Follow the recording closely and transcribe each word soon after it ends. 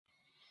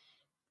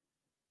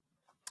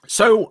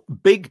So,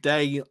 big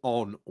day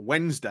on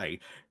Wednesday.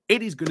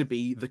 It is going to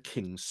be the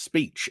King's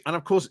Speech. And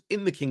of course,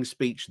 in the King's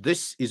Speech,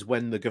 this is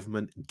when the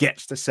government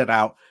gets to set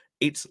out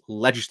its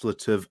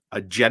legislative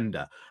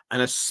agenda,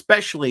 and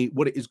especially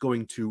what it is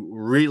going to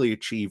really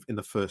achieve in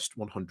the first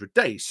 100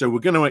 days. So, we're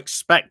going to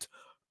expect,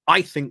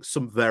 I think,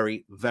 some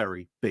very,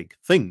 very big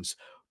things.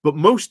 But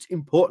most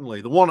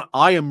importantly, the one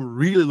I am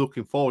really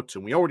looking forward to,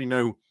 and we already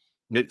know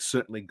it's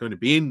certainly going to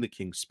be in the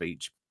King's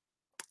Speech,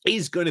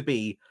 is going to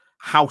be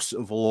House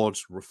of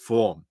Lords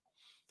reform.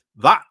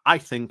 That, I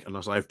think, and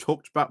as I've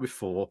talked about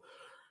before,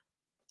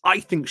 I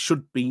think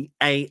should be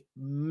a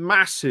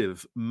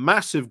massive,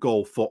 massive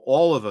goal for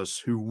all of us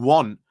who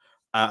want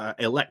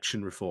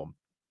election reform.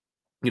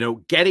 You know,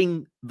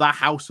 getting the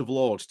House of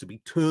Lords to be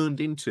turned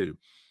into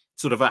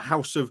sort of a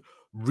House of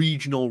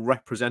regional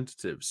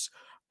representatives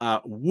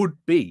would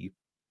be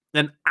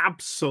an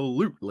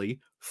absolutely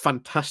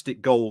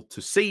fantastic goal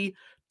to see,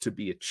 to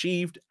be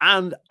achieved.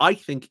 And I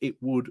think it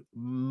would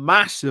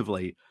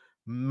massively,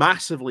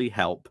 massively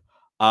help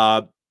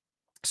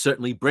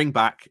certainly bring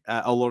back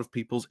a lot of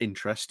people's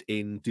interest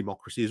in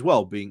democracy as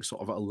well, being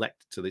sort of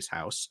elected to this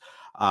house.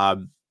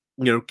 You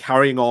know,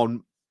 carrying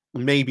on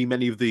maybe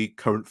many of the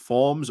current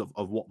forms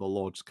of what the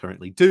Lords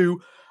currently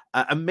do,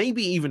 and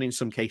maybe even in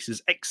some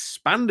cases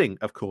expanding,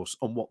 of course,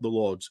 on what the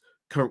Lords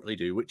currently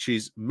do, which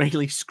is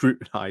mainly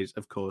scrutinize,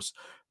 of course,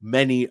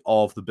 many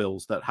of the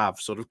bills that have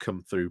sort of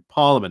come through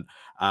Parliament.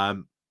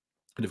 And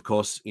of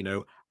course, you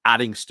know,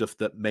 adding stuff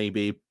that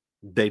maybe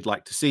they'd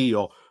like to see,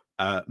 or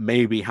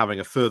maybe having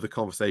a further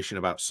conversation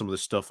about some of the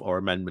stuff or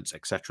amendments,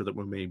 etc., that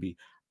were maybe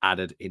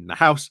added in the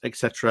House,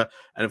 etc.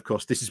 And of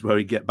course, this is where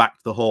we get back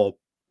to the whole,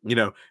 you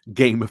know,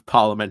 game of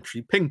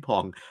parliamentary ping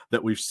pong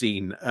that we've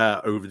seen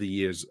over the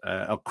years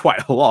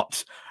quite a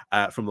lot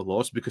from the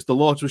Lords, because the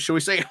Lords were, shall we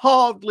say,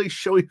 hardly,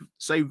 shall we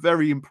say,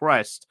 very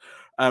impressed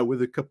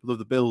with a couple of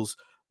the bills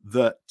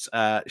that,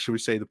 shall we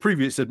say, the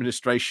previous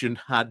administration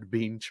had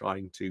been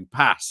trying to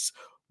pass.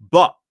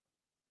 But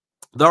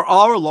there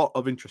are a lot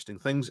of interesting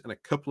things, and a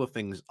couple of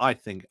things I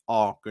think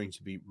are going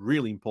to be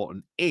really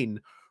important in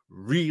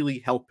really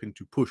helping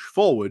to push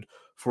forward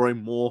for a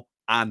more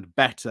and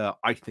better,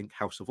 I think,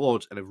 House of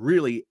Lords, and of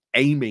really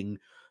aiming,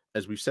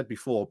 as we've said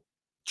before,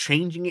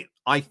 changing it,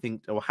 I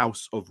think, to a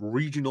House of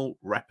regional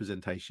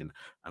representation.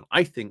 And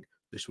I think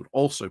this would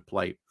also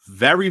play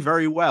very,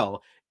 very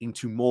well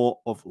into more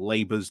of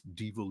Labour's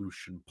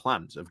devolution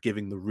plans of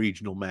giving the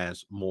regional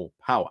mayors more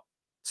power.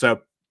 So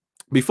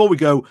before we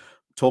go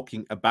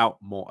talking about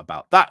more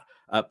about that,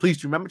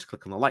 please do remember to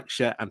click on the like,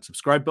 share, and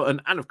subscribe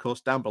button. And of course,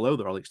 down below,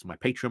 there are links to my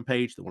Patreon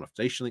page, the one off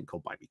station link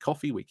called Buy Me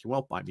Coffee, where you can,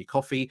 well, buy me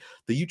coffee,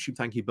 the YouTube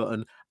thank you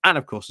button. And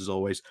of course, as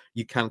always,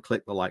 you can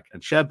click the like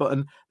and share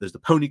button. There's the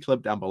Pony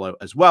Club down below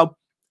as well.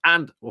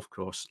 And of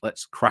course,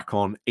 let's crack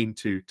on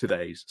into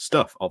today's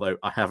stuff. Although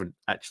I haven't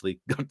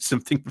actually got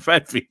something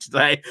prepared for you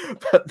today,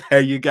 but there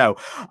you go.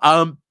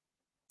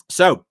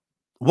 So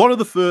one of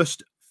the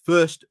first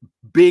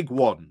big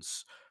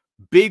ones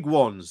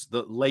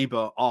that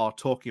Labour are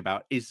talking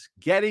about is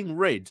getting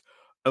rid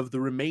of the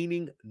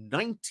remaining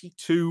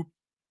 92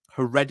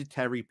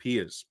 hereditary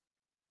peers.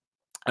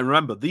 And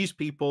remember, these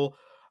people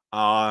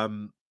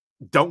don't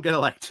get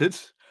elected.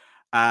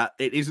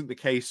 It isn't the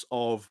case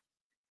of,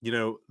 you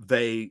know,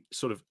 they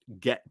sort of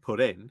get put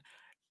in.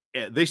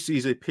 This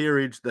is a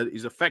period that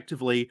is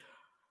effectively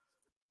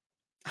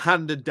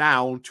handed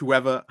down to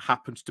whoever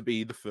happens to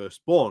be the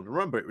firstborn.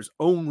 Remember, it was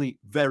only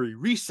very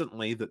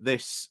recently that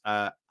this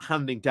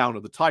handing down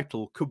of the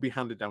title could be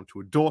handed down to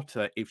a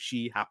daughter if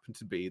she happened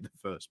to be the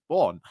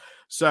firstborn.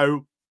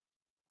 So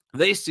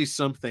this is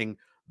something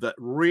that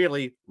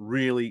really,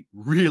 really,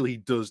 really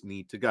does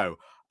need to go.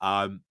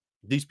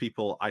 These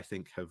people, I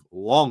think, have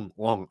long,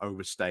 long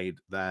overstayed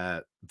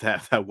their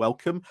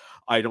welcome.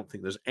 I don't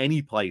think there's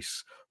any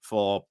place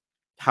for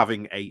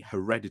having a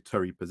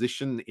hereditary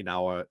position in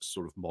our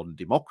sort of modern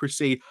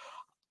democracy.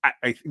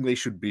 I think they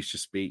should be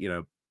just be, you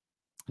know,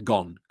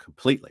 gone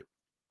completely.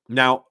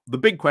 Now, the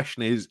big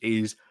question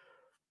is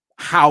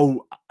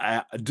how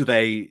do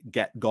they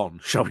get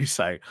gone, shall we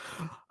say?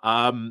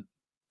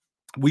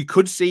 We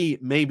could see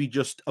maybe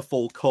just a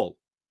full cull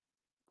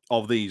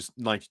of these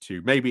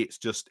 92. Maybe it's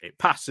just, it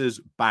passes,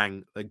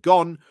 bang, they're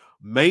gone.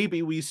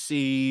 Maybe we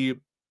see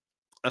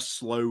a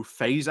slow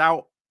phase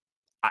out.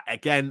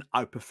 Again,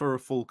 I prefer a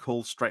full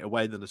call straight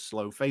away than a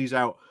slow phase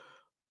out.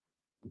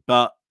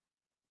 But,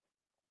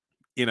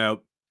 you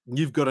know,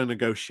 you've got to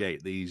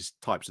negotiate these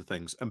types of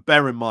things. And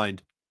bear in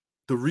mind,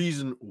 the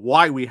reason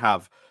why we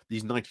have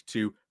these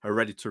 92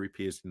 hereditary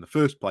peers in the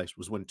first place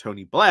was when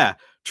Tony Blair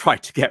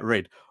tried to get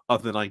rid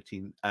of the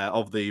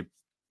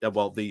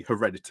the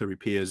hereditary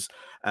peers.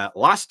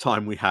 Last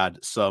time we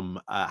had some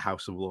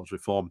House of Lords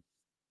reform,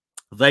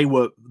 they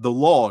were the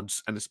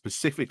Lords, and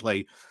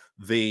specifically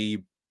the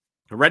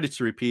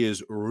hereditary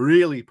peers,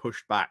 really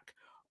pushed back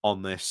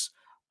on this.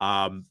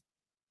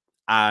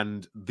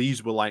 And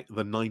these were like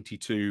the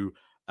 92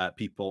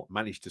 people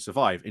managed to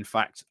survive. In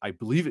fact, I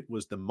believe it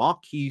was the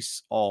Marquis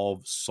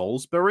of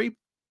Salisbury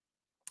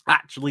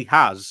actually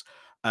has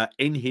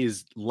in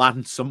his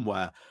land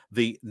somewhere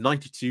the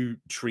 92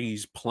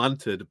 trees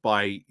planted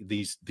by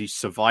these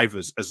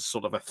survivors as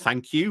sort of a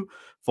thank you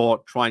for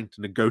trying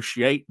to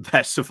negotiate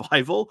their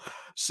survival.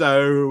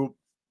 So,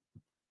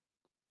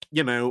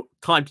 you know,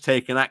 time to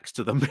take an axe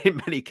to them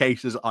in many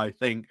cases, I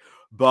think.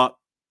 But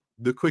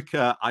the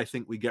quicker I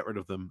think we get rid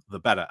of them, the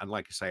better. And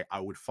like I say, I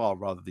would far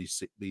rather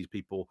these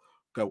people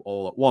go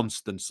all at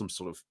once than some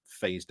sort of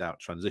phased out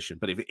transition.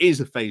 But if it is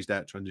a phased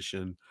out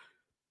transition,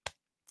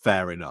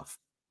 fair enough.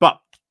 But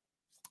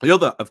the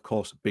other, of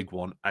course, big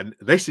one, and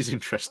this is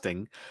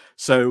interesting.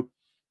 So,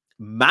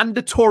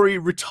 mandatory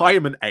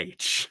retirement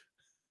age.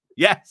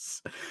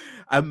 Yes,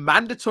 a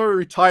mandatory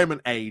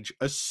retirement age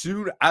as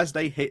soon as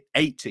they hit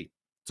 80.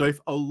 So,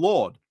 if a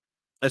lord,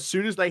 as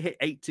soon as they hit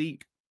 80,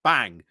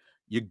 bang,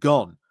 you're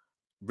gone.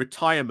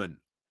 Retirement.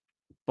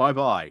 Bye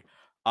bye.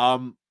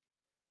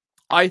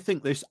 I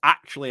think this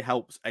actually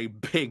helps a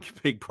big,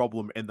 big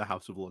problem in the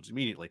House of Lords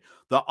immediately.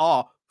 There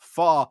are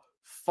far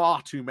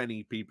too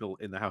many people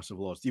in the House of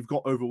Lords. You've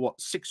got over, what,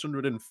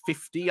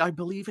 650, I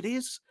believe it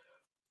is,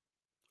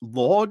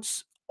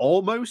 lords,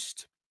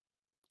 almost,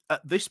 at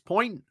this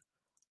point.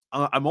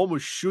 I'm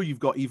almost sure you've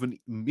got even,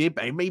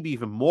 maybe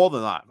even more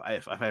than that,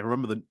 if I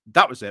remember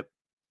that was it.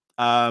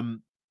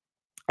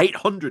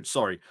 800,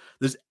 sorry.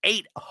 There's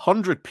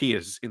 800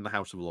 peers in the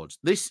House of Lords.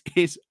 This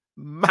is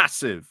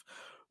massive.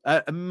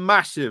 A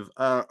massive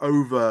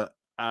over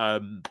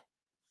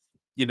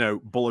you know,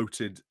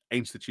 bloated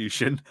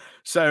institution.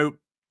 So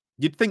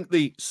you'd think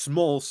the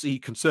small c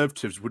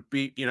conservatives would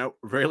be, you know,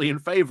 really in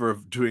favor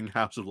of doing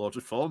House of Lords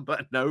reform,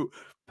 but no,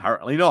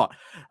 apparently not.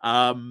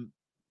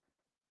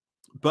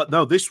 But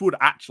no, this would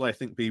actually, I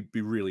think, be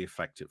really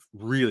effective.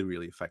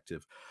 Really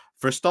effective.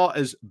 For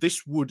starters,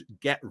 this would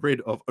get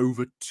rid of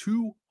over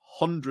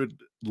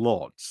 200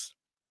 lords.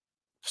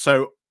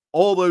 So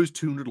all those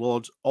 200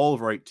 lords, all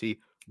over 80,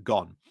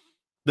 gone.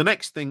 The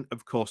next thing,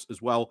 of course,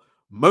 as well,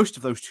 most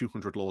of those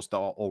 200 lords that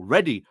are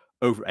already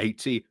over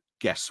 80,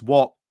 guess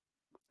what?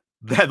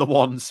 They're the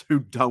ones who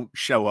don't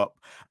show up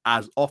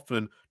as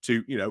often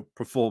to, you know,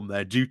 perform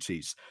their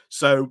duties.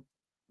 So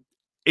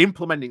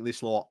implementing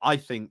this law, I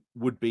think,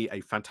 would be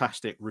a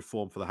fantastic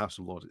reform for the House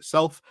of Lords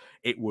itself.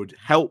 It would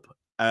help,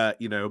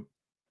 you know,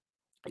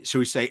 shall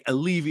we say,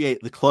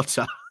 alleviate the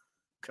clutter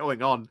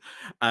going on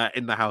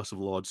in the House of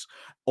Lords.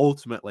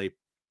 Ultimately,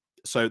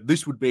 so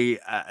this would be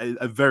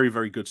a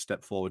very good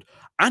step forward.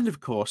 And of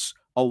course,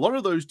 a lot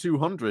of those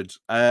 200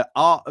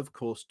 are, of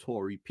course,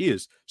 Tory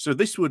peers. So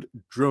this would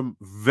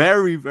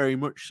very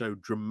much so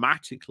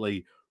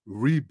dramatically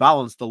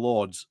rebalance the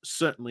Lords,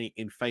 certainly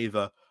in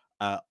favor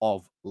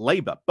of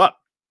Labour. But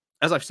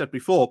as I've said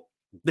before,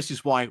 this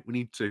is why we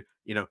need to,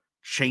 you know,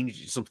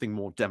 change something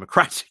more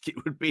democratic.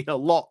 It would be a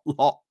lot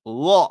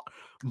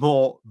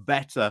more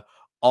better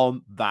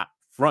on that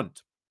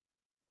front.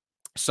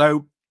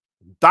 So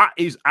that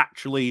is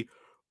actually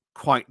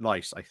quite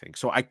nice, I think.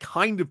 So I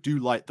kind of do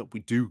like that we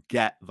do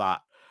get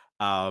that,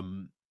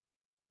 you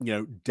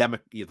know,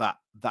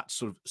 that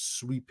sort of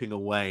sweeping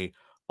away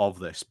of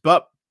this.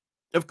 But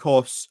of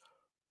course,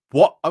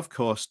 what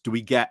do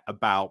we get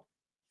about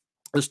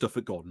the stuff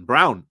that Gordon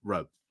Brown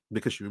wrote?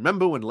 Because you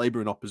remember when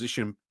Labour in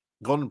opposition,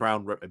 Gordon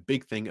Brown wrote a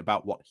big thing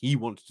about what he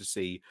wanted to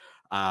see,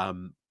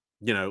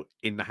 you know,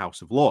 in the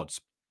House of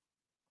Lords.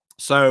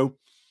 So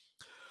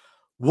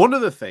one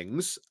of the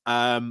things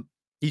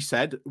he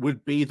said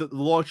would be that the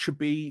Lords should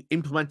be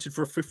implemented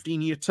for a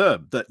 15-year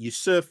term, that you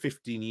serve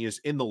 15 years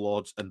in the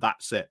Lords and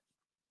that's it.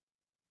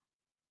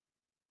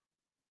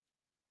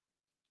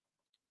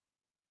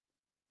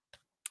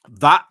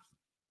 That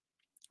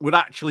would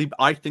actually,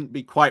 I think,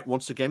 be quite,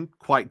 once again,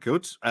 quite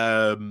good.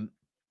 But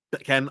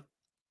again,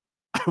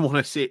 I want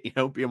to see it, you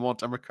know, be a more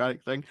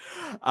democratic thing.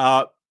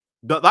 But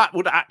that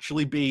would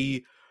actually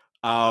be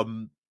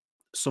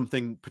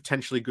something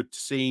potentially good to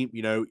see.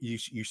 You know,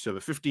 you serve a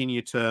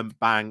 15-year term,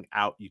 bang,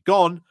 out, you're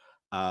gone.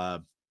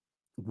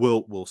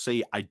 We'll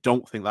see. I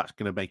don't think that's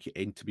going to make it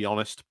in, to be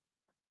honest.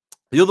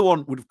 The other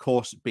one would, of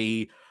course,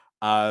 be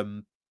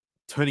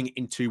turning it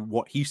into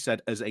what he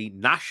said as a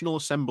National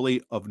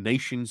Assembly of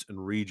Nations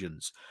and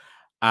Regions.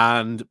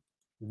 And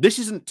this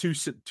isn't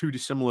too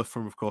dissimilar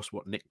from, of course,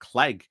 what Nick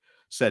Clegg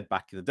said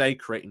back in the day,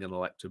 creating an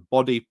elected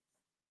body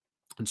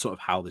and sort of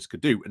how this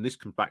could do. And this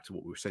comes back to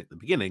what we were saying at the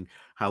beginning,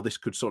 how this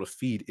could sort of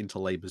feed into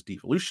Labour's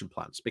devolution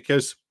plans.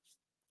 Because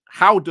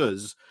how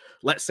does,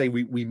 let's say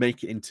we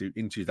make it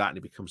into that and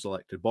it becomes an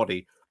elected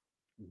body,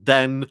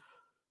 then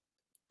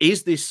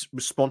is this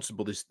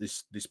responsible,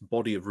 this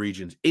body of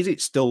regions, is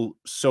it still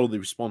solely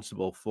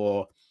responsible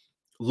for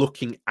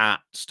looking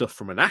at stuff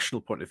from a national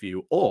point of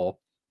view, or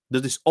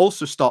does this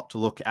also start to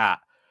look at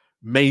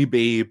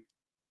maybe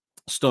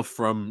stuff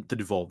from the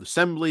devolved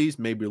assemblies?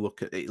 Maybe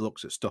it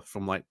looks at stuff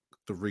from like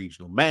the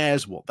regional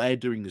mayors, what they're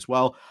doing as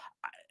well.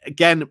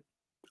 Again,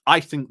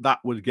 I think that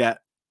would get,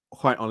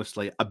 quite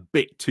honestly, a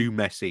bit too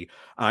messy.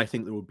 I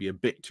think there would be a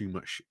bit too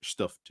much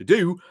stuff to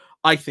do.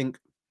 I think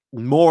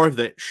more of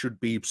it should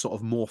be sort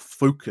of more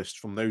focused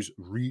from those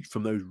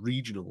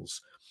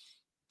regionals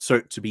so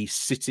to be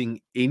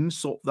sitting in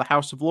sort of the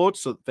House of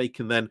Lords so that they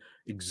can then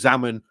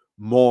examine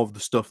more of the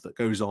stuff that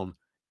goes on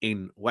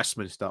in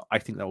Westminster. I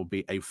think that would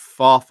be a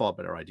far, far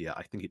better idea.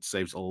 I think it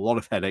saves a lot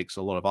of headaches,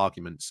 a lot of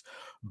arguments.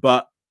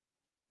 But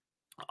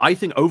I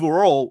think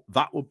overall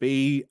that would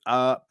be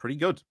pretty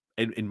good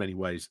in many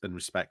ways and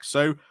respects.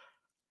 So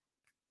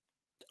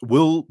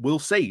we'll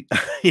see.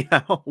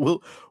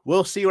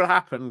 We'll see what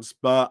happens.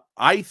 But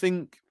I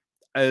think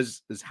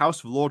as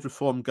House of Lords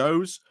reform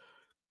goes,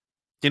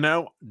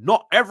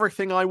 not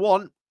everything I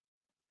want.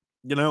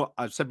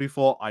 I've said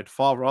before, I'd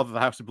far rather the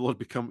House of Lords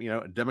become,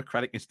 a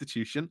democratic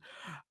institution.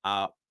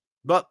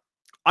 But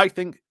I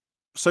think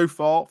so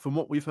far, from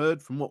what we've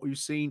heard, from what we've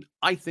seen,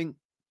 I think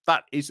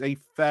that is a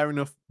fair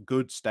enough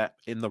good step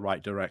in the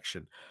right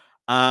direction.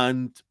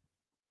 And,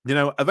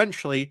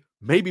 eventually,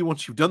 maybe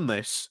once you've done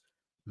this,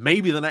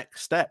 maybe the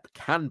next step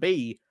can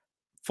be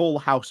full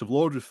House of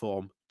Lords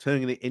reform,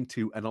 turning it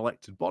into an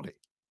elected body.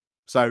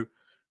 So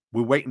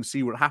we'll wait and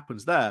see what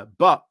happens there.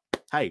 But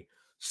hey,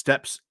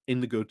 steps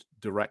in the good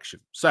direction.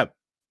 So,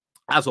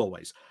 as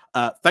always,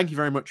 thank you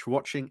very much for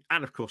watching.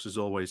 And of course, as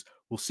always,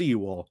 we'll see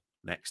you all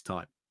next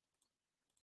time.